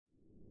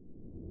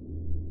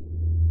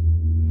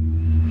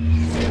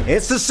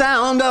It's the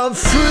sound of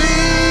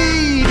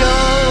freedom.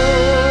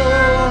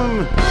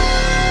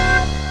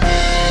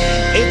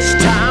 It's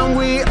time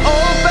we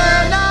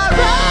open our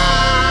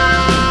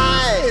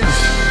eyes.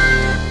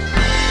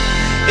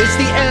 It's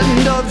the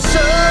end of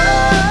serfdom.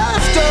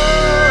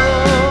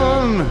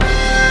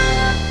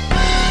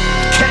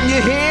 Can you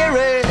hear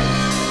it?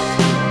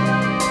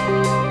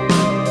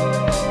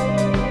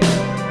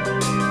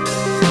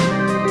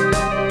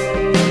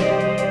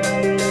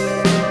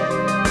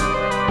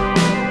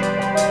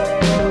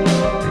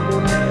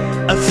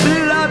 A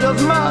flood of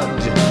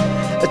mud,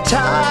 a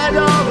tide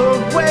of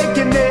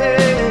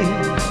awakening,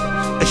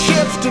 a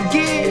shift of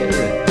gear,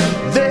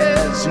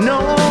 there's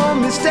no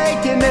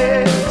mistaking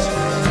it.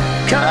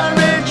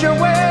 Courage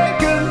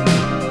awaken,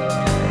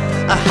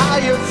 a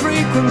higher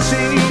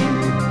frequency,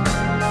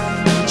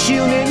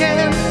 tuning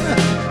in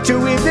to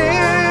within.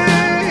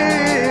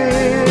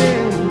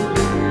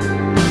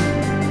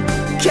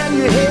 Can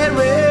you hear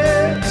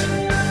it?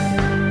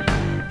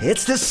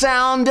 It's the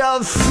sound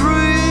of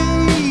freedom.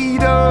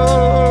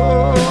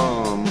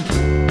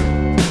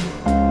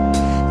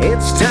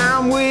 It's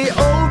time we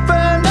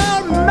open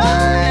our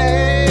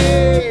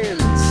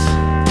minds.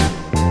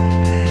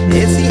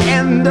 It's the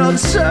end of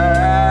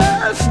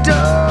serfdom.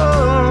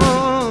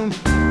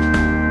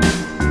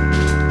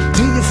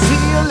 Do you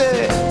feel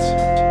it?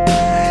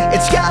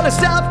 It's gotta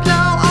stop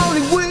now,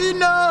 only we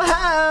know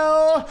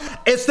how.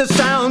 It's the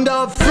sound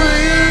of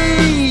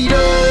freedom.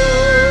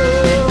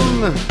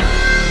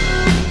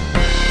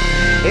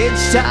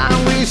 It's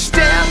time we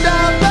stand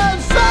up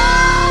and fight.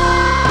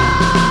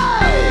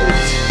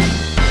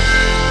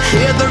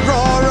 Hear the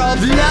roar of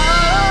lions.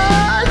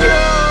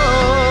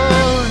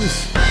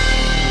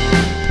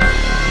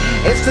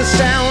 It's the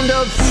sound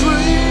of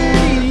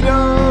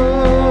freedom.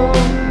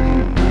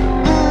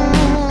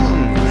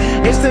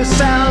 It's the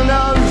sound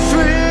of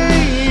freedom.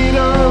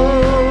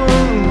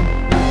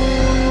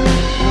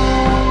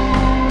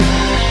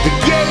 The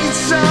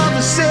gates of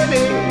the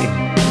city,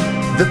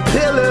 the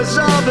pillars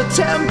of the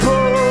temple,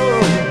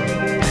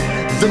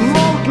 the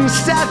molten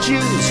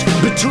statues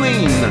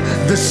between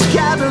the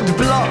scattered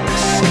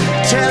blocks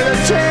tell a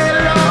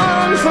tale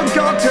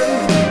unforgotten,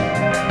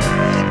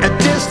 a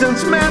distant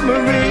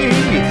memory,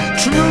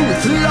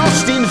 truth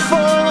lost in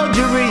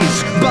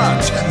forgeries,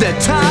 but their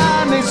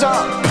time is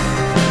up.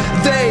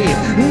 They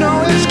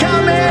know it's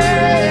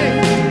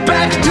coming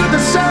back to the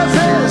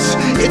surface.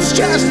 It's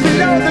just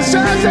below the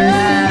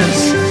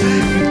surface.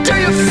 Do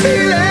you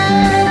feel it?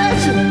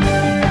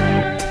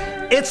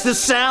 It's the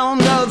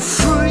sound of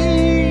freedom.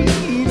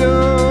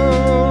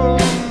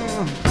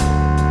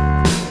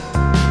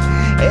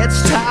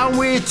 It's time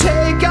we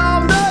take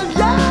on the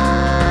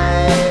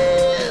lies.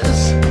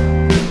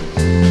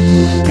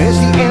 It's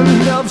the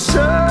end of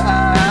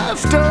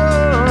serfdom.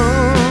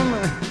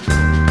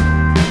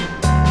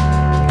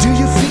 Do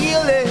you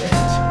feel it?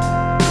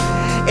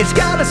 It's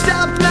gotta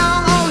stop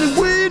now, only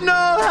we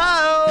know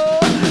how.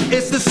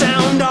 It's the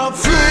sound of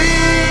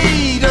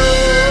freedom.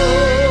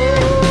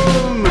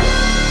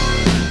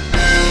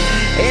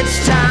 It's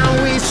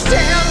time we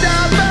stand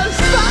up and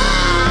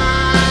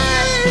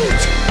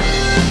fight.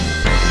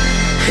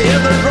 Hear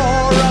the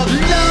roar of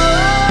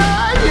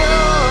lions.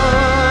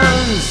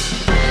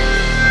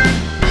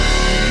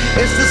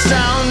 It's the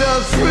sound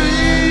of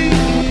freedom.